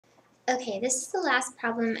Okay, this is the last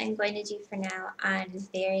problem I'm going to do for now on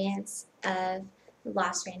variance of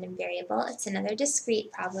loss random variable. It's another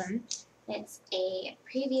discrete problem. It's a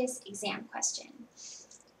previous exam question.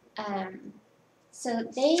 So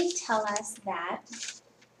they tell us that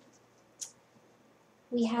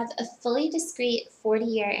we have a fully discrete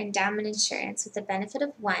 40-year endowment insurance with a benefit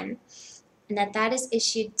of 1, and that is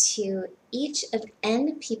issued to each of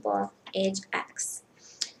n people age X.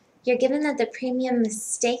 You're given that the premium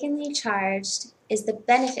mistakenly charged is the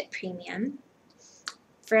benefit premium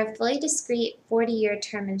for a fully discrete 40-year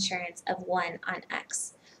term insurance of 1 on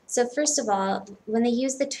X. So first of all, when they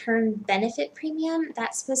use the term benefit premium,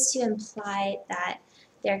 that's supposed to imply that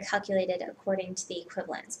they're calculated according to the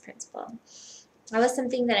equivalence principle. That was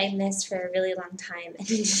something that I missed for a really long time and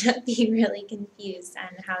ended up being really confused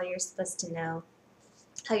on how you're supposed to know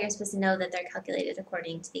that they're calculated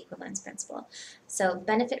according to the equivalence principle. So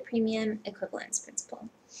benefit premium, equivalence principle,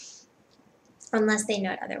 unless they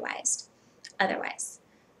note otherwise.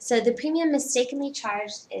 So the premium mistakenly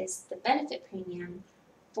charged is the benefit premium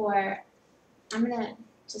for, I'm going to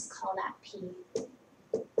just call that P.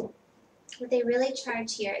 What they really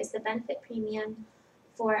charge here is the benefit premium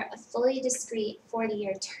for a fully discrete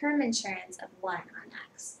 40-year term insurance of 1 on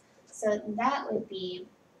X. So that would be,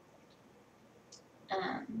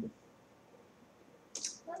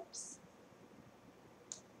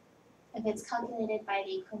 if it's calculated by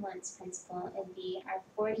the equivalence principle, it would be our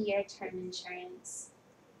 40-year term insurance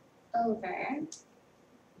over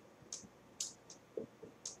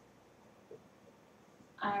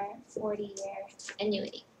our 40-year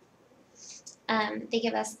annuity. They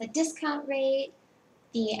give us the discount rate,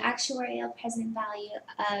 the actuarial present value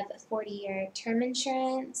of a 40-year term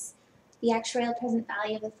insurance, the actuarial present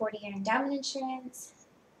value of the 40-year endowment insurance,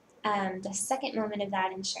 the second moment of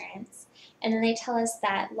that insurance, and then they tell us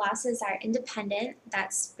that losses are independent.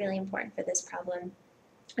 That's really important for this problem,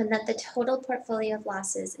 and that the total portfolio of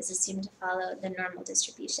losses is assumed to follow the normal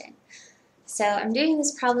distribution. So I'm doing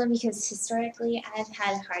this problem because historically I've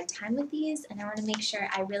had a hard time with these, and I want to make sure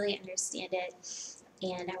I really understand it,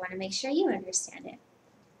 and I want to make sure you understand it.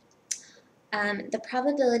 The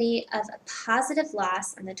probability of a positive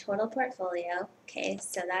loss on the total portfolio, okay,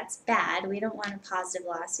 so that's bad. We don't want a positive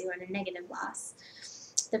loss, we want a negative loss.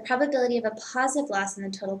 The probability of a positive loss in the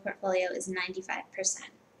total portfolio is 95%.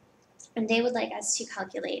 And they would like us to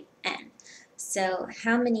calculate N. So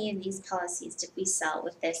how many of these policies did we sell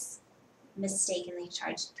with this mistakenly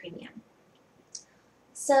charged premium?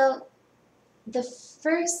 So the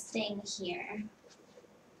first thing here,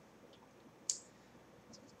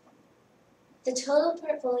 the total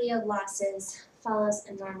portfolio of losses follows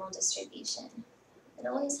a normal distribution. It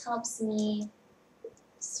always helps me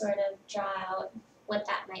sort of draw out what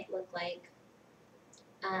that might look like.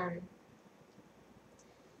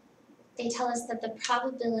 They tell us that the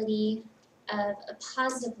probability of a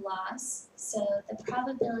positive loss, so the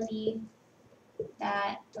probability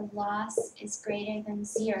that the loss is greater than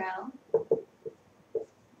 0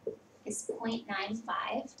 is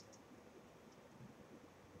 0.95.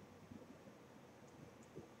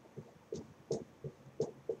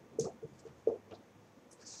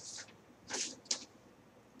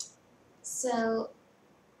 So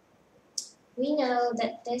we know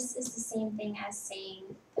that this is the same thing as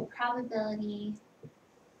saying the probability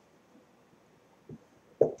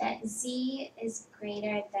that Z is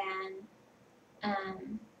greater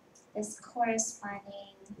than this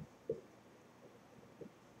corresponding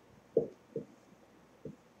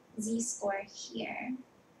Z-score here,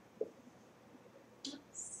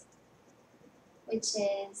 which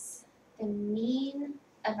is the mean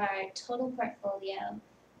of our total portfolio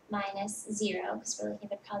minus 0, because we're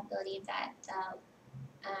looking at the probability of that.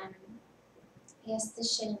 I guess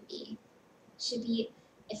this shouldn't be. It should be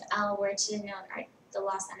if L were to denote the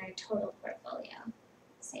loss on our total portfolio.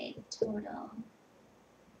 Say total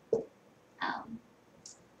L.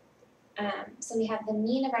 So we have the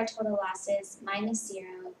mean of our total losses minus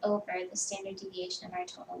 0 over the standard deviation of our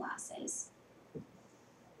total losses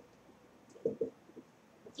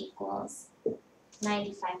equals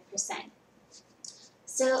 95%.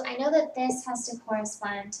 So I know that this has to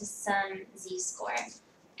correspond to some z-score.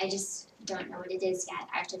 I just don't know what it is yet.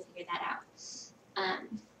 I have to figure that out.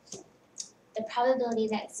 The probability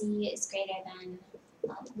that z is greater than,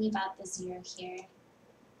 I'll leave out the 0 here.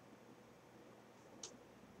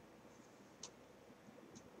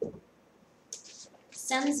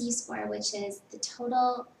 Some z-score, which is the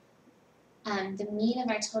total, the mean of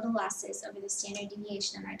our total losses over the standard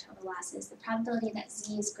deviation of our total losses. The probability that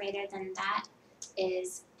z is greater than that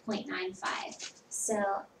is 0.95. So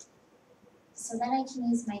So then I can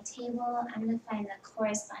use my table. I'm going to find the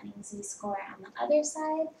corresponding z-score on the other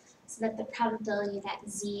side so that the probability that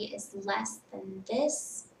z is less than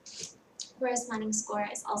this corresponding score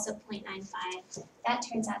is also 0.95. That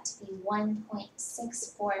turns out to be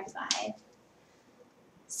 1.645.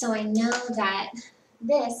 So I know that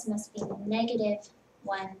this must be negative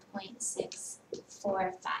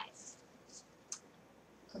 1.645.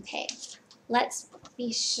 Okay, let's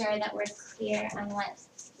be sure that we're clear on what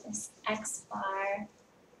this x bar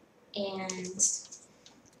and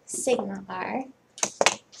sigma are.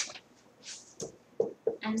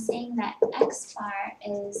 I'm saying that x bar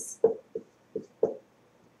is the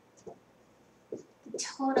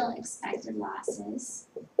total expected losses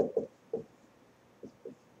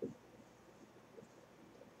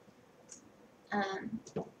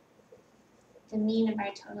the mean of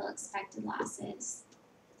our total expected losses,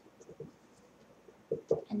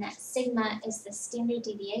 and that sigma is the standard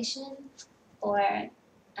deviation, or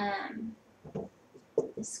the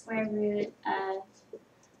square root of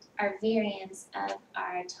our variance of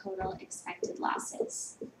our total expected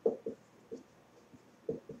losses.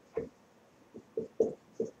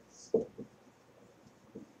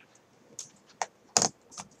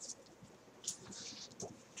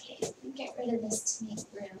 Okay, let me get rid of this to make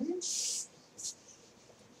room.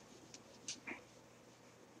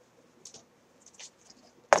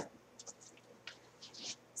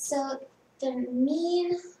 So the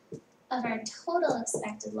mean of our total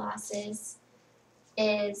expected losses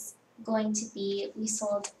is going to be, we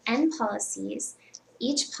sold n policies.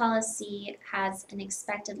 Each policy has an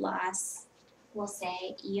expected loss, we'll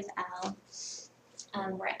say E of L,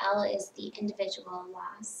 where L is the individual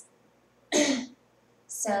loss.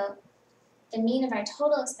 So the mean of our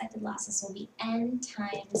total expected losses will be n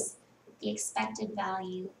times the expected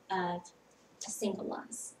value of a single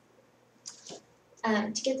loss.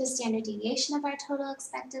 To get the standard deviation of our total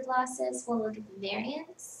expected losses, we'll look at the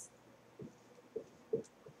variance.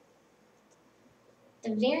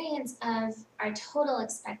 The variance of our total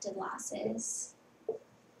expected losses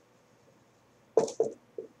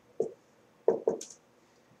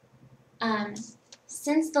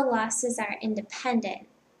since the losses are independent,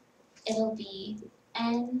 it'll be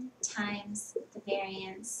n times the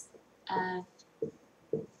variance of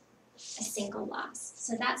a single loss.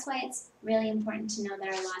 So that's why it's really important to know that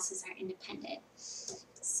our losses are independent.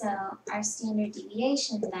 So our standard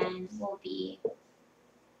deviation then will be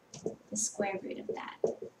the square root of that.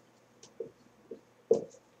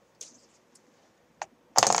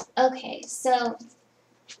 Okay, so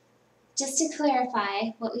just to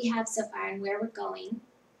clarify what we have so far and where we're going,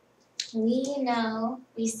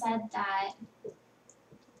 we said that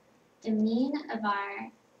the mean of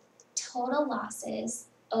our total losses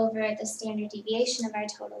over the standard deviation of our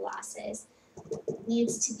total losses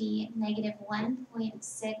needs to be negative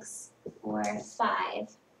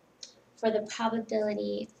 1.645 for the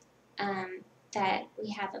probability that we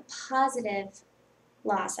have a positive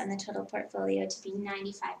loss on the total portfolio to be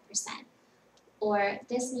 95%. Or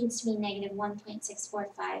this needs to be negative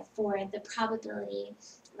 1.645 for the probability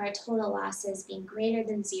of our total losses being greater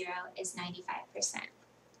than 0 is 95%.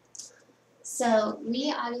 So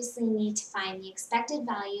we obviously need to find the expected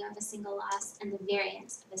value of a single loss and the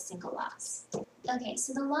variance of a single loss. Okay,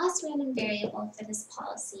 so the loss random variable for this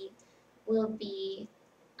policy will be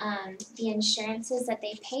the insurances that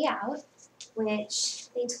they pay out, which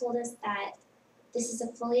they told us that this is a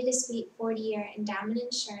fully discrete 40-year endowment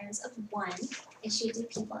insurance of 1 issued to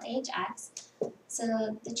people age X.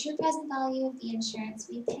 So the true present value of the insurance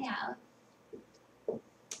we pay out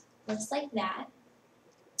looks like that,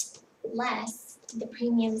 less the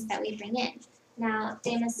premiums that we bring in. Now,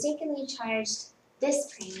 they mistakenly charged this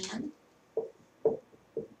premium.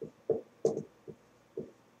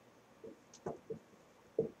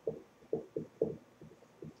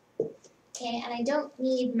 Okay, and I don't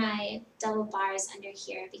need my double bars under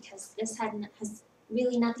here because this has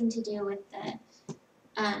really nothing to do with the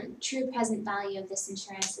true present value of this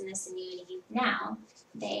insurance and this annuity. Now,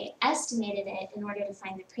 they estimated it in order to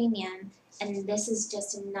find the premium, and this is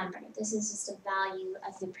just a number. This is just a value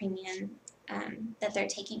of the premium that they're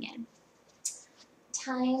taking in.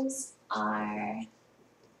 Times our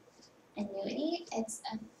annuity, it's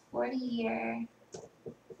a 40-year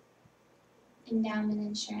endowment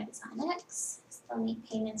insurance on X. So they'll make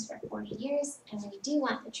payments for 40 years, and we do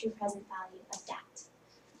want the true present value of that.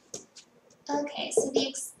 Okay, so the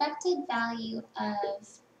expected value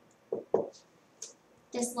of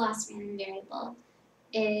this loss random variable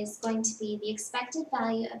is going to be the expected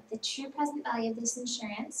value of the true present value of this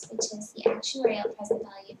insurance, which is the actuarial present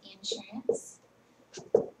value of the insurance,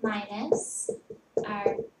 minus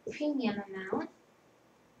our premium amount,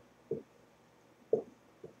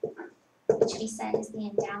 which we said is the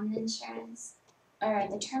endowment insurance, or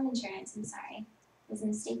the term insurance, I'm sorry, was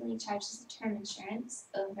mistakenly charged as a term insurance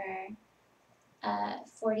over a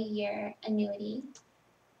 40-year annuity.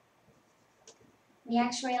 The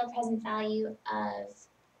actuarial present value of,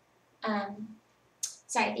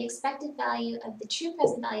 the expected value of the true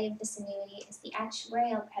present value of this annuity is the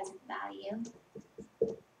actuarial present value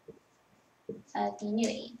of the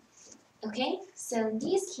annuity. Okay, so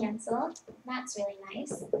these cancel, that's really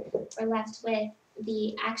nice. We're left with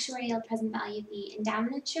the actuarial present value of the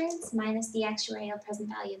endowment insurance minus the actuarial present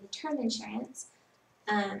value of the term insurance,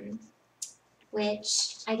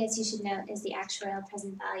 which I guess you should note is the actuarial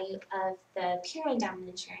present value of the pure endowment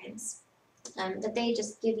insurance. But they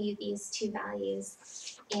just give you these two values,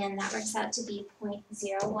 and that works out to be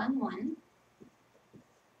 0.011.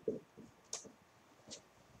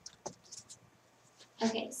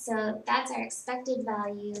 Okay, so that's our expected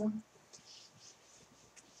value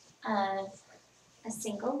of a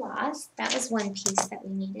single loss. That was one piece that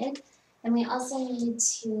we needed. Then we also need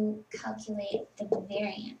to calculate the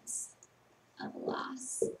variance of a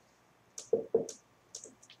loss.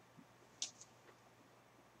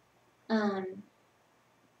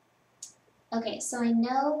 Okay, so I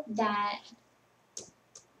know that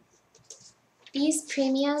these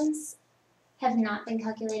premiums have not been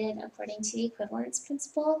calculated according to the equivalence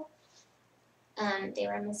principle. They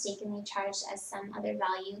were mistakenly charged as some other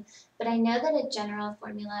value, but I know that a general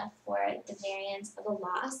formula for the variance of a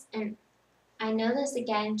loss, and I know this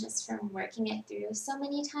again just from working it through so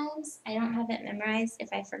many times. I don't have it memorized.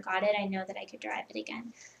 If I forgot it, I know that I could derive it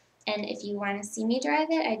again. And if you want to see me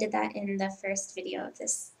derive it, I did that in the first video of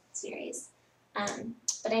this series.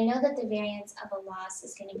 But I know that the variance of a loss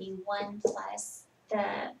is going to be 1 plus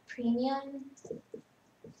the premium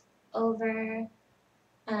over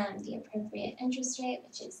the appropriate interest rate,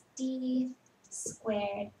 which is D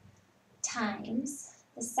squared, times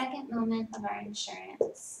the second moment of our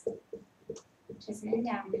insurance, which is an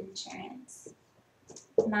endowment insurance,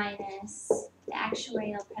 minus the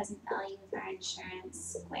actuarial present value of our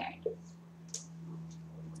insurance squared.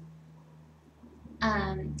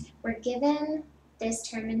 We're given this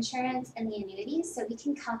term insurance and the annuities, so we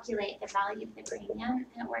can calculate the value of the premium,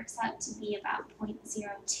 and it works out to be about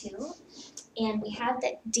 0.02. And we have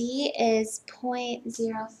that D is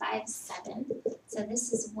 0.057, so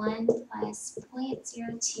this is 1 plus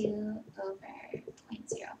 0.02 over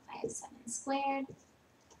 0.057 squared.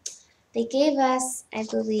 They gave us, I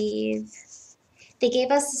believe, they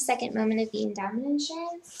gave us the second moment of the endowment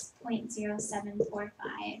insurance,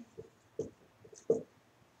 0.0745.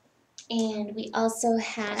 And we also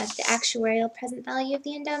have the actuarial present value of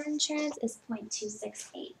the endowment insurance is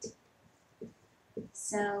 0.268.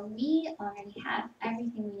 So we already have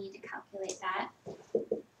everything we need to calculate that.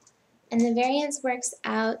 And the variance works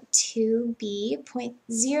out to be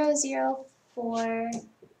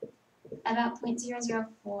about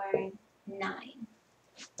 0.0049.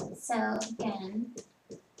 So again,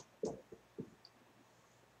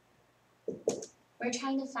 we're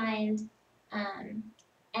trying to find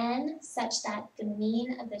n such that the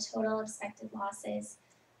mean of the total expected losses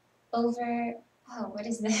over, over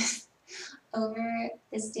the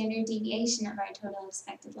standard deviation of our total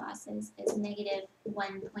expected losses is negative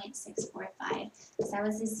 1.645. So that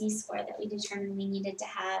was the z-score that we determined we needed to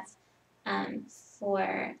have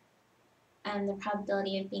for the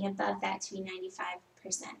probability of being above that to be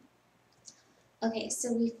 95%. Okay,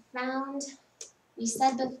 so we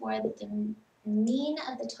said before that the mean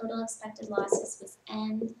of the total expected losses was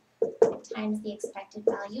n times the expected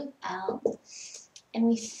value of L, and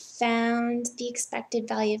we found the expected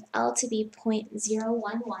value of L to be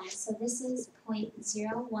 0.011, so this is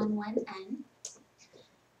 0.011n.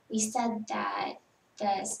 We said that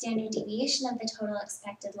the standard deviation of the total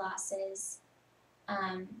expected losses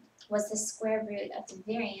was the square root of the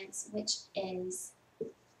variance, which is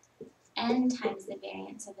n times the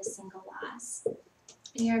variance of a single loss.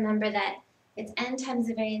 And you remember that it's n times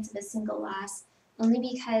the variance of a single loss only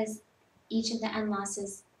because each of the n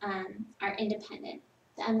losses are independent.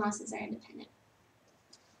 The n losses are independent.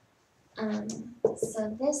 So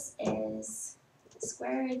this is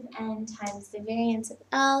square root of n times the variance of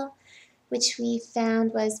L, which we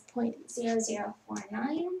found was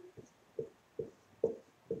 0.0049.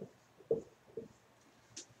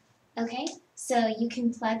 Okay, so you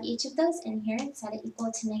can plug each of those in here and set it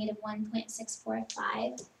equal to negative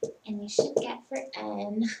 1.645, and you should get for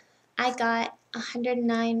n, I got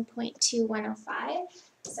 109.2105,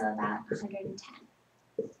 so about 110.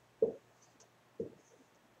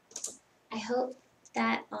 I hope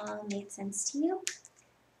that all made sense to you.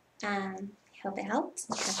 I hope it helped.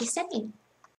 Happy studying.